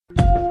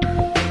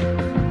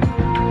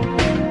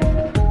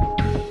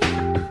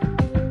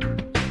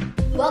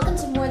Welcome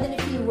to More Than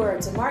a Few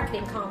Words, a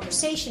marketing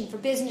conversation for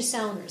business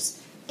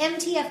owners.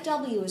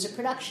 MTFW is a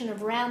production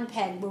of Round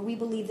Peg, where we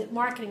believe that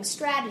marketing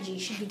strategy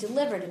should be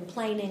delivered in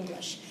plain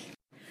English.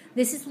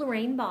 This is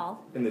Lorraine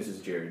Ball. And this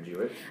is Jared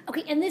Jewett.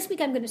 Okay, and this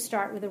week I'm going to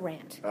start with a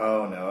rant.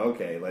 Oh, no.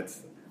 Okay,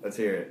 let's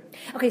hear it.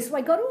 Okay, so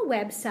I go to a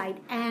website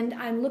and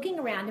I'm looking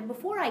around, and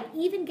before I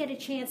even get a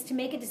chance to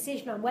make a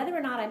decision on whether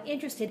or not I'm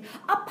interested,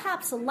 up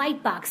pops a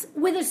light box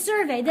with a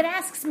survey that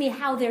asks me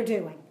how they're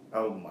doing.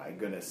 Oh, my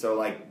goodness. So,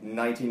 like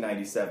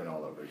 1997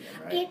 all over again,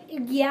 right?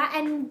 Yeah,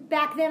 and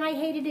back then I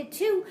hated it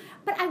too,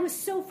 but I was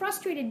so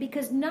frustrated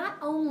because not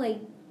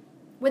only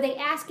were they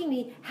asking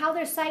me how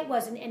their site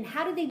was and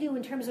how did they do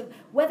in terms of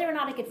whether or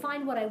not I could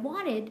find what I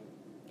wanted,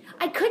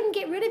 I couldn't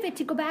get rid of it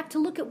to go back to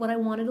look at what I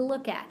wanted to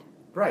look at.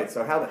 Right,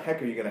 so how the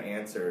heck are you going to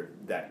answer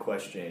that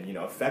question,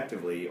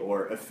 effectively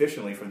or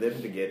efficiently for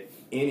them to get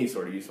any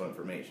sort of useful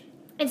information?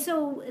 And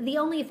so the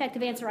only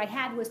effective answer I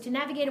had was to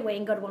navigate away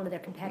and go to one of their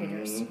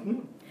competitors.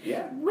 Mm-hmm.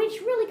 Yeah. Which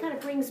really kind of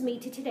brings me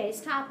to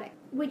today's topic,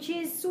 which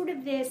is sort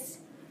of this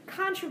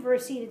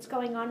controversy that's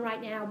going on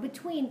right now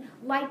between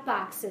light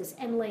boxes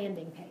and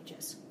landing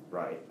pages.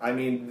 Right. I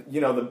mean, the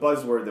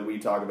buzzword that we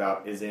talk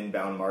about is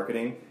inbound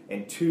marketing,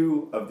 and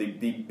two of the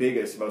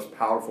biggest, most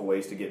powerful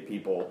ways to get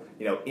people,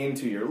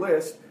 into your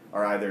list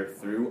are either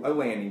through a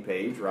landing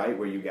page, right,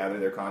 where you gather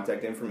their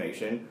contact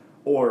information,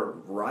 or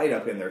right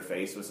up in their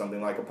face with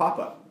something like a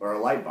pop-up or a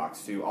light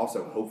box to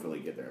also hopefully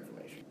get their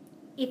information.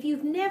 If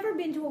you've never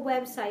been to a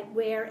website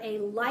where a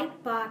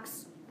light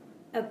box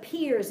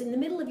appears in the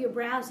middle of your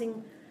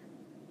browsing,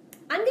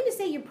 I'm going to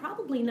say you're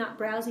probably not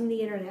browsing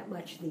the internet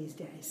much these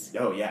days.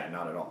 Oh, yeah,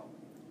 not at all.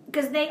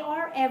 Because they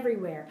are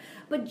everywhere.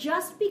 But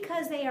just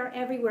because they are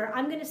everywhere,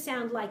 I'm going to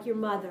sound like your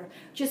mother.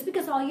 Just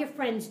because all your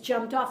friends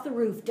jumped off the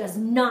roof does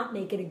not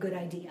make it a good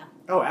idea.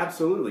 Oh,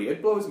 absolutely.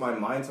 It blows my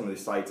mind some of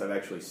the sites I've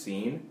actually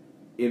seen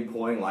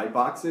employing light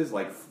boxes,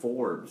 like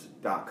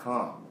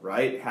Forbes.com,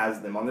 right?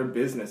 Has them on their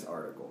business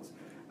articles.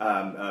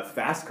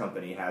 Fast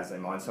Company has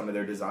them on some of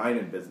their design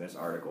and business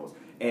articles.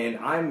 And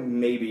I'm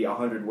maybe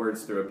 100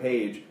 words through a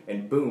page,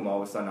 and boom,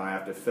 all of a sudden I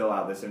have to fill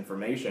out this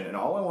information. And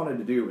all I wanted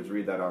to do was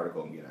read that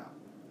article and get out.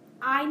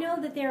 I know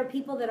that there are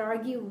people that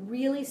argue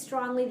really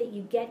strongly that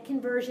you get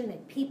conversion,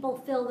 that people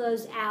fill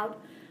those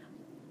out.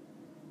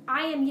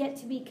 I am yet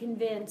to be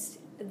convinced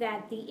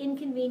that the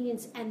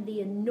inconvenience and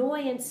the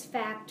annoyance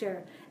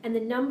factor and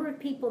the number of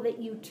people that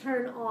you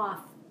turn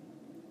off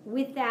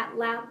with that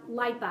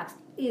light box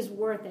is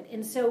worth it.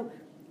 And so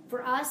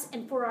for us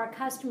and for our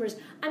customers,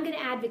 I'm going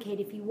to advocate,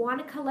 if you want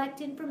to collect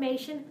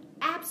information,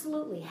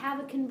 absolutely have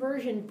a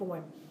conversion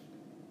form.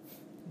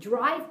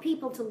 Drive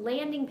people to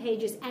landing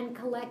pages and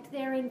collect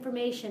their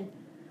information.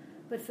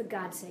 But for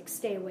God's sake,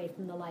 stay away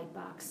from the light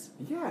box.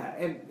 Yeah,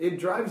 and it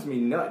drives me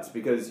nuts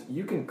because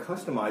you can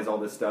customize all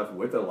this stuff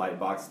with a light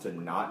box to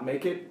not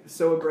make it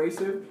so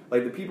abrasive.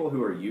 Like, the people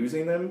who are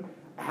using them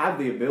have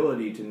the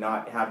ability to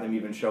not have them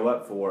even show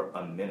up for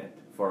a minute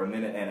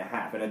and a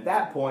half. And at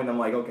that point, I'm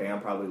like, okay, I'm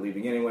probably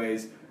leaving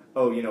anyways.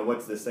 Oh,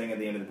 what's this thing at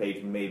the end of the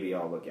page? Maybe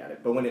I'll look at it.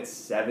 But when it's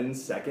 7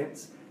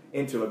 seconds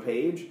into a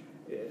page,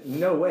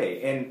 no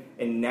way.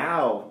 And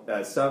now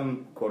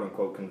some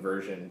quote-unquote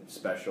conversion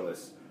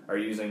specialists are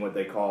using what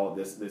they call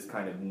this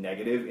kind of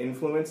negative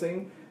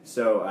influencing.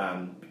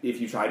 So if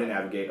you try to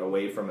navigate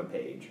away from a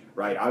page,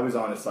 right? I was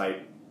on a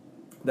site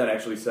that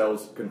actually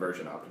sells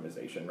conversion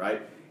optimization,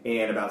 right?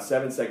 And about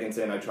 7 seconds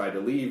in, I tried to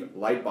leave,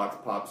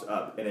 Lightbox pops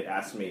up, and it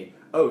asks me,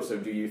 oh, so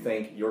do you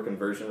think your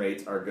conversion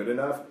rates are good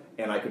enough?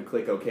 And I could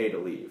click OK to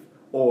leave.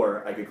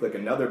 Or I could click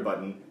another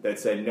button that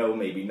said no,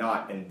 maybe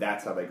not, and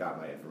that's how they got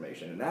my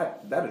information. And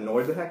that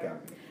annoyed the heck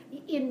out of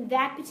me. In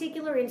that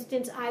particular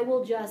instance, I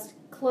will just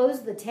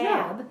close the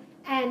tab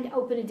and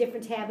open a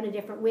different tab in a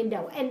different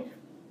window. And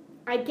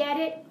I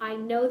get it. I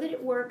know that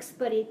it works,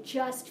 but it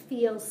just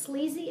feels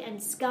sleazy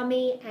and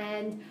scummy,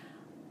 and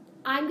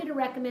I'm going to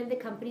recommend that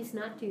companies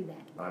not do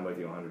that. I'm with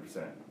you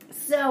 100%.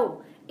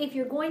 So if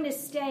you're going to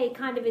stay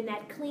kind of in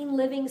that clean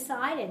living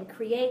side and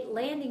create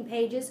landing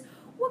pages,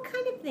 what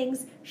kind of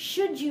things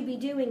should you be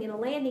doing in a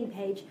landing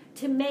page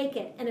to make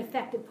it an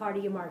effective part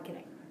of your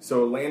marketing?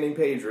 So a landing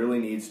page really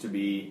needs to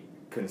be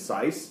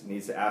concise,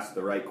 needs to ask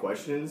the right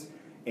questions,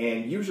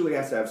 and usually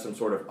has to have some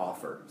sort of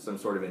offer, some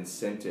sort of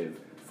incentive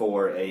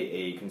for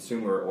a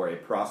consumer or a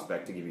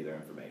prospect to give you their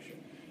information.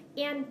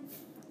 And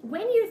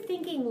when you're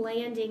thinking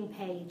landing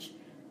page,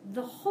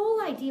 the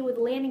whole idea with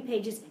landing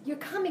page is you're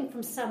coming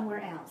from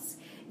somewhere else.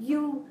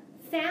 You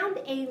found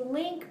a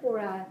link or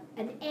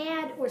an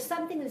ad or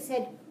something that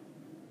said,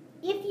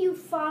 if you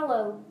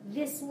follow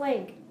this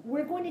link,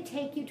 we're going to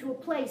take you to a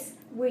place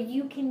where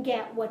you can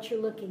get what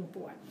you're looking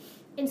for.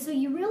 And so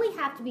you really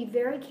have to be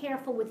very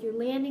careful with your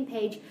landing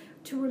page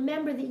to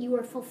remember that you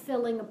are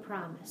fulfilling a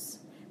promise.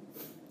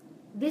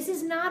 This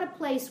is not a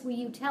place where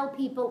you tell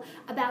people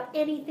about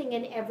anything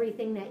and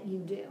everything that you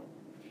do.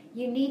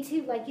 You need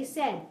to, like you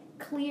said,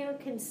 clear,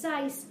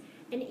 concise,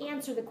 and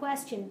answer the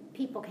question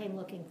people came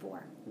looking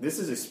for. This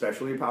is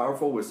especially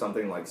powerful with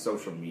something like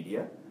social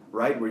media,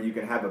 right? Where you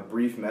can have a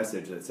brief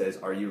message that says,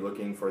 are you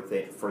looking for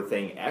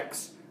thing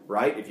X,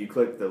 right? If you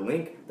click the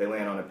link, they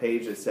land on a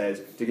page that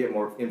says, to get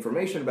more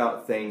information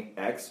about thing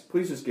X,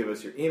 please just give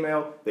us your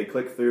email. They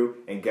click through,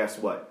 and guess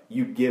what?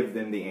 You give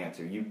them the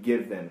answer. You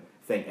give them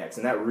thing X,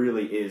 and that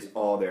really is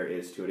all there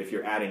is to it. If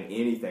you're adding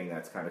anything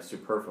that's kind of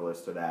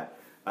superfluous to that,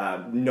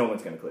 no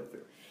one's going to click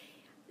through.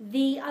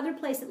 The other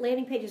place that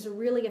landing pages are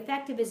really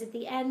effective is at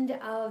the end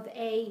of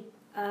a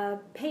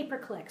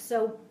pay-per-click.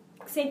 So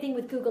same thing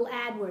with Google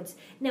AdWords.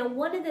 Now,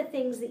 one of the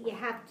things that you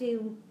have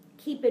to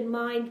keep in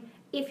mind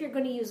if you're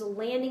going to use a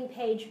landing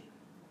page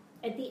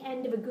at the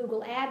end of a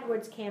Google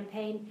AdWords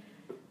campaign,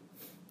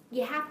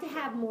 you have to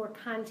have more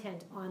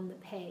content on the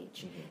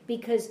page,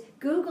 because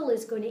Google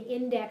is going to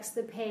index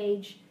the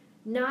page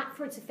not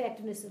for its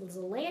effectiveness as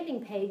a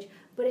landing page,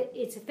 but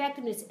its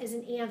effectiveness as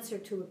an answer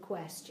to a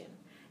question.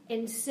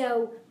 And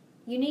so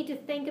you need to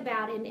think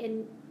about,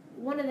 and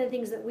one of the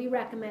things that we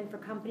recommend for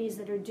companies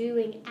that are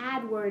doing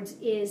AdWords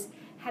is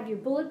have your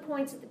bullet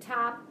points at the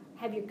top,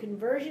 have your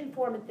conversion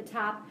form at the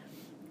top,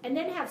 and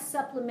then have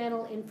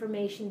supplemental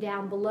information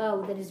down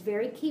below that is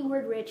very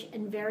keyword rich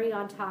and very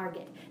on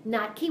target.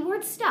 Not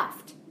keyword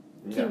stuffed,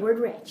 keyword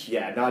rich.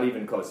 Yeah, not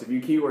even close. If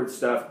you keyword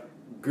stuff,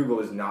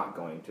 Google is not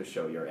going to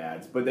show your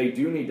ads, but they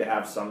do need to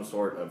have some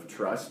sort of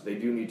trust. They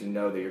do need to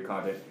know that your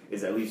content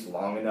is at least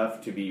long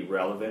enough to be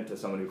relevant to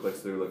someone who clicks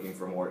through looking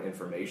for more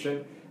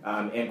information.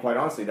 And quite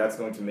honestly, that's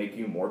going to make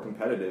you more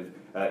competitive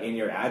in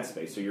your ad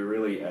space. So you're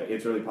really,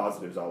 it's really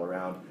positives all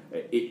around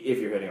if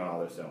you're hitting on all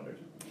those cylinders.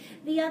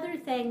 The other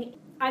thing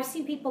I've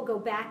seen people go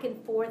back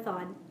and forth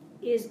on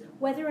is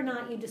whether or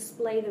not you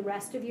display the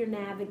rest of your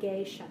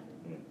navigation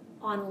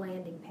on a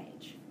landing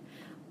page.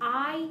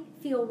 I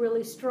feel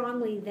really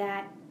strongly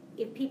that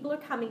if people are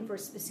coming for a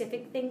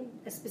specific thing,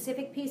 a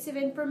specific piece of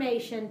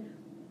information,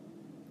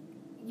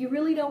 you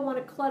really don't want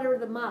to clutter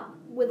them up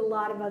with a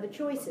lot of other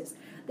choices.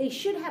 They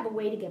should have a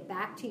way to get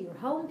back to your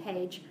home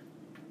page,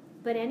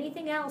 but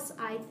anything else,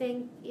 I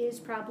think, is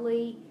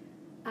probably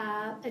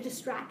a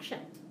distraction.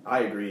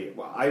 I agree.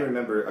 Well, I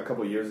remember a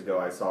couple years ago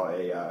I saw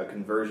a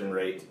conversion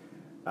rate,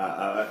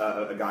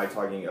 a guy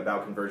talking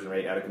about conversion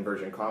rate at a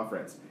conversion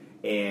conference,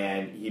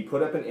 and he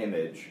put up an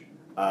image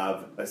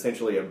of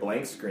essentially a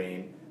blank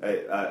screen,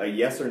 a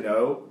yes or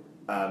no,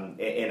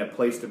 and a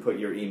place to put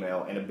your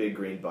email, and a big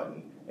green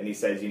button. And he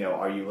says,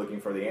 are you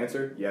looking for the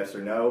answer? Yes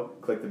or no?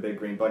 Click the big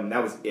green button.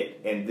 That was it.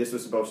 And this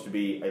was supposed to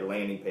be a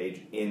landing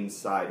page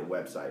inside a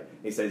website.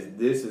 He says,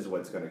 this is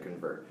what's going to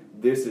convert.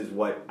 This is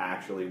what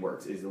actually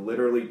works. Is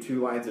literally 2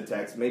 lines of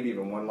text, maybe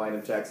even 1 line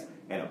of text,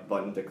 and a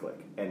button to click.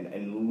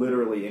 And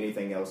literally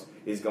anything else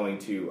is going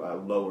to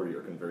lower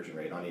your conversion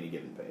rate on any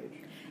given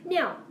page.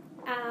 Now,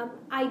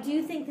 I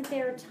do think that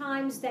there are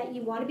times that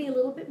you want to be a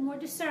little bit more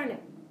discerning.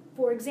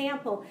 For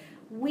example,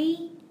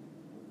 we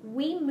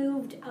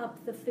moved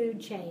up the food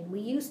chain. We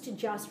used to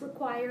just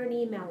require an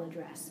email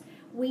address.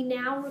 We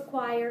now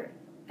require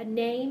a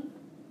name,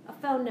 a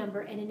phone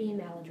number, and an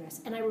email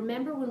address. And I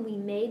remember when we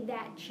made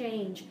that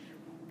change,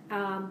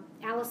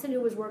 Allison,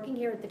 who was working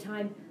here at the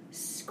time,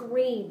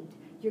 screamed,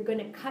 "You're going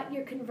to cut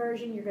your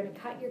conversion, you're going to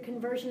cut your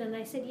conversion." And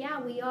I said,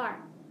 yeah, we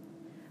are.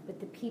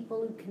 But the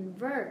people who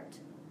convert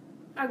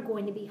are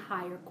going to be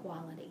higher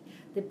quality.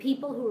 The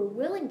people who are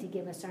willing to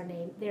give us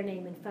their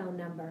name and phone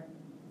number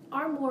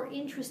are more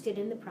interested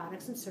in the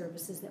products and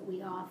services that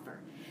we offer.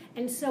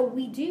 And so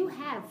we do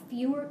have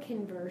fewer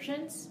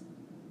conversions,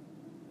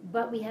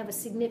 but we have a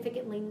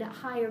significantly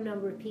higher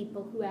number of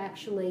people who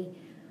actually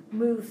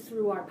move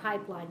through our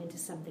pipeline into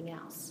something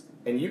else.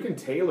 And you can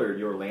tailor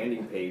your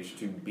landing page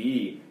to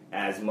be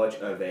as much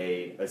of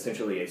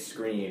essentially a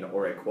screen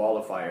or a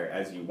qualifier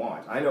as you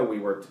want. I know we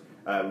worked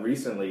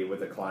recently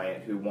with a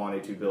client who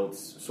wanted to build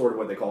sort of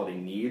what they called a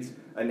needs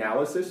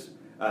analysis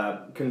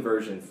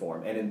conversion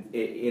form, and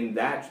in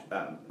that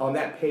on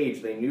that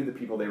page, they knew the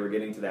people they were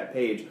getting to that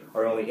page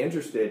are only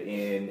interested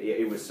in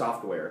it was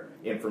software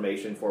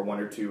information for 1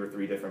 or 2 or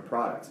 3 different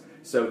products.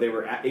 So they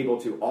were able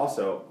to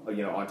also,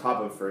 on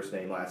top of first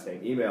name, last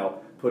name,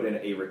 email, put in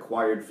a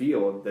required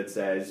field that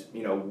says,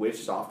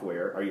 which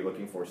software are you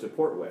looking for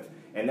support with,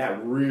 and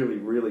that really,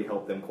 really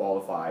helped them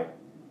qualify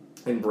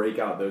and break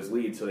out those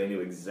leads, so they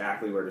knew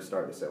exactly where to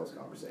start the sales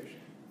conversation.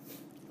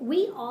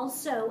 We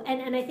also,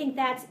 and I think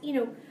that's,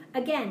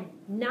 again,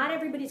 not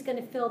everybody's going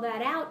to fill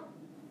that out,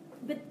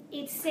 but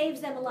it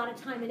saves them a lot of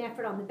time and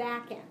effort on the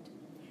back end.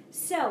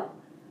 So,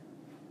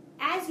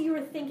 as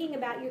you're thinking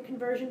about your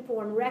conversion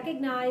form,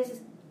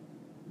 recognize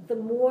the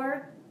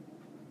more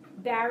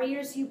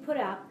barriers you put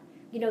up,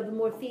 the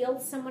more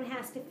fields someone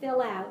has to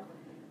fill out,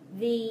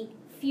 the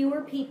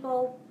fewer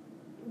people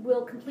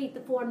will complete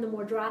the form, the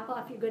more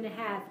drop-off you're going to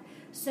have.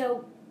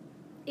 So,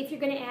 if you're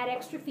going to add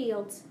extra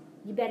fields,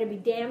 you better be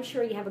damn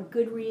sure you have a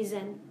good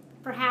reason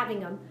for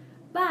having them.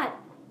 But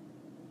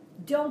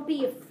don't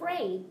be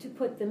afraid to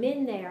put them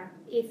in there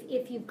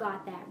if you've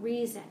got that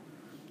reason.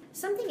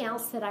 Something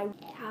else that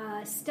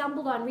I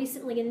stumbled on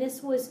recently, and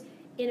this was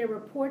in a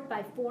report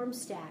by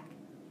FormStack,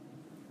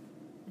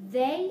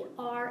 they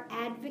are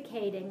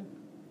advocating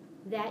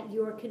that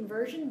your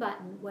conversion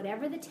button,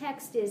 whatever the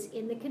text is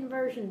in the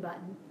conversion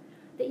button,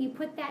 that you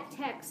put that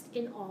text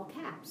in all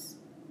caps.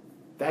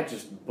 That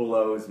just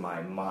blows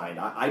my mind.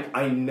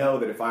 I know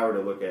that if I were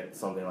to look at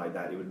something like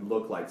that, it would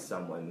look like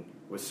someone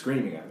was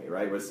screaming at me,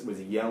 right? Was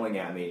yelling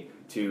at me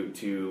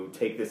to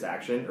take this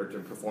action or to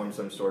perform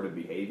some sort of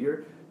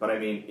behavior. But I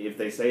mean, if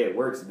they say it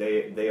works,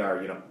 they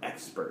are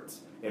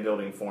experts in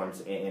building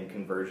forms and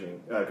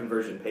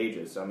conversion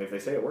pages. So I mean, if they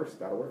say it works,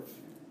 that'll work.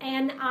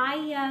 And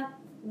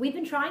we've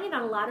been trying it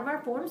on a lot of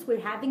our forms. We're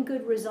having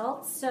good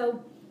results.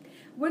 So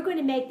we're going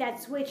to make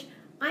that switch.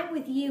 I'm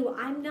with you.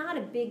 I'm not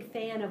a big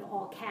fan of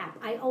all cap.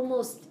 I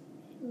almost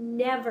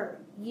never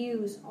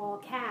use all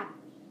cap,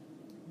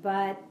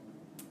 but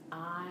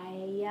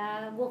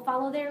I will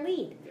follow their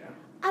lead. Yeah.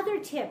 Other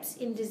tips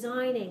in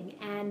designing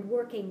and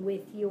working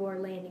with your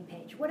landing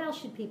page. What else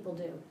should people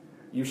do?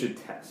 You should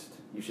test.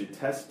 You should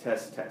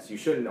test. You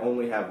shouldn't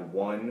only have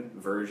one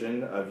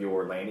version of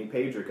your landing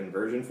page or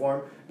conversion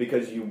form,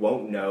 because you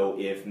won't know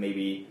if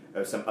maybe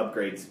some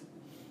upgrades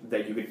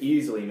that you could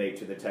easily make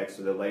to the text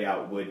or the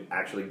layout would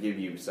actually give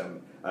you some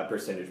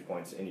percentage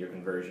points in your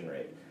conversion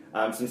rate.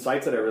 Some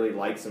sites that I really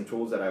like, some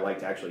tools that I like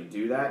to actually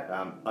do that,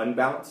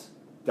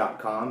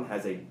 Unbounce.com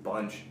has a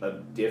bunch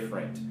of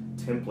different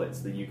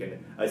templates that you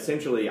can,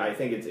 essentially, I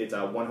think it's a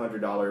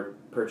 $100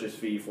 purchase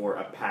fee for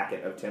a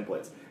packet of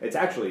templates.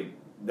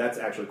 That's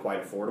actually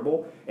quite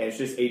affordable, and it's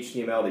just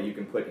HTML that you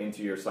can put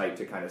into your site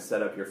to kind of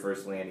set up your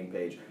first landing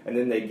page, and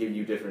then they give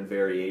you different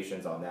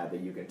variations on that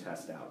you can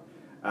test out.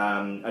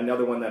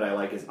 Another one that I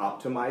like is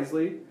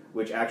Optimizely,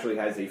 which actually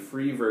has a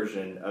free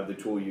version of the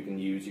tool you can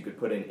use. You could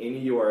put in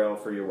any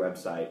URL for your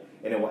website,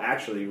 and it will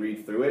actually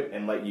read through it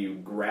and let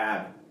you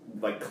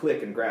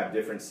click and grab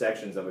different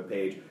sections of a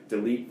page,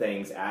 delete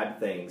things, add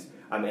things,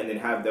 and then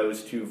have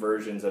those two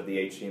versions of the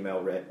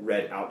HTML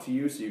read out to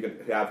you, so you can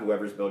have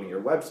whoever's building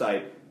your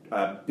website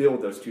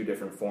build those two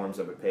different forms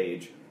of a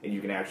page, and you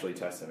can actually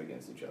test them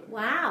against each other.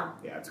 Wow.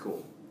 Yeah, it's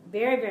cool.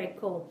 Very, very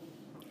cool.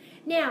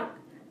 Now,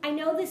 I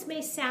know this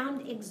may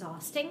sound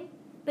exhausting,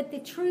 but the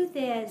truth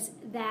is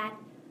that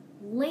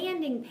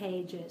landing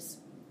pages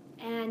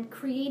and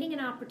creating an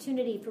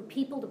opportunity for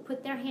people to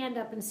put their hand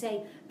up and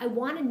say, I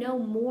want to know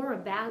more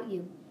about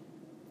you,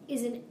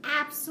 is an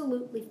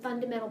absolutely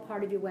fundamental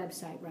part of your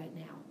website right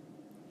now.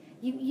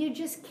 You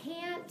just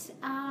can't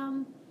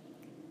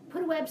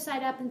put a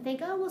website up and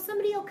think, oh, well,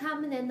 somebody will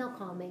come and then they'll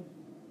call me.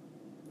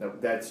 No,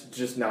 that's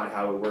just not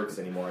how it works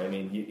anymore. I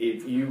mean,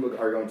 if you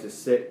are going to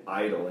sit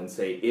idle and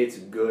say it's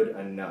good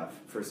enough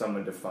for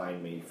someone to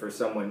find me,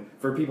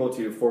 for people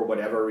to, for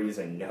whatever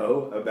reason,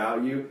 know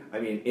about you, I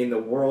mean, in the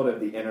world of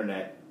the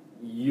internet,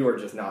 you are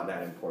just not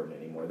that important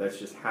anymore. That's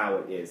just how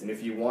it is. And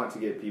if you want to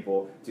get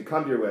people to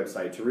come to your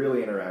website, to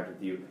really interact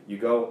with you, you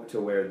go to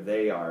where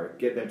they are,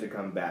 get them to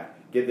come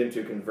back, get them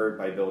to convert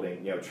by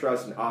building,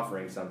 trust and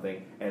offering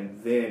something,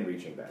 and then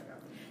reaching back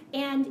out.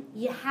 And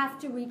you have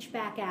to reach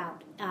back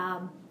out.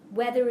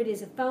 Whether it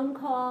is a phone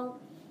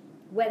call,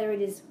 whether it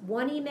is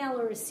one email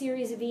or a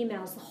series of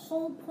emails, the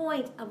whole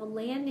point of a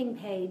landing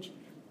page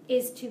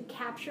is to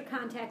capture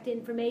contact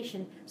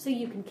information so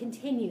you can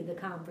continue the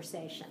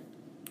conversation.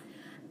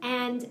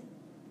 And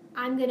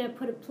I'm going to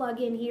put a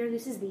plug in here.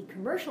 This is the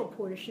commercial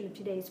portion of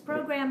today's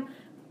program.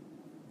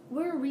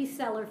 We're a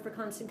reseller for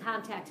Constant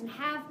Contact and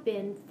have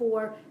been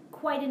for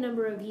quite a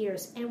number of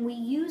years. And we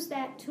use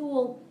that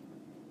tool.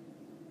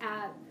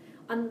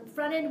 On the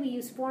front end, we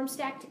use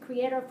FormStack to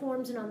create our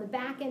forms, and on the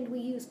back end, we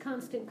use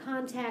Constant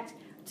Contact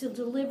to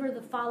deliver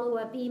the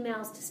follow-up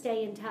emails to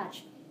stay in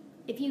touch.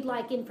 If you'd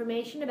like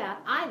information about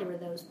either of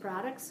those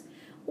products,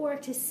 or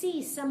to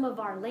see some of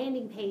our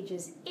landing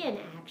pages in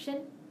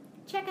action,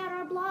 check out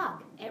our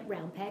blog at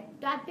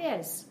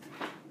roundpeg.biz.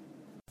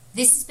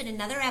 This has been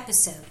another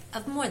episode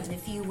of More Than a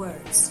Few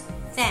Words.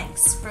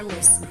 Thanks for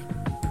listening.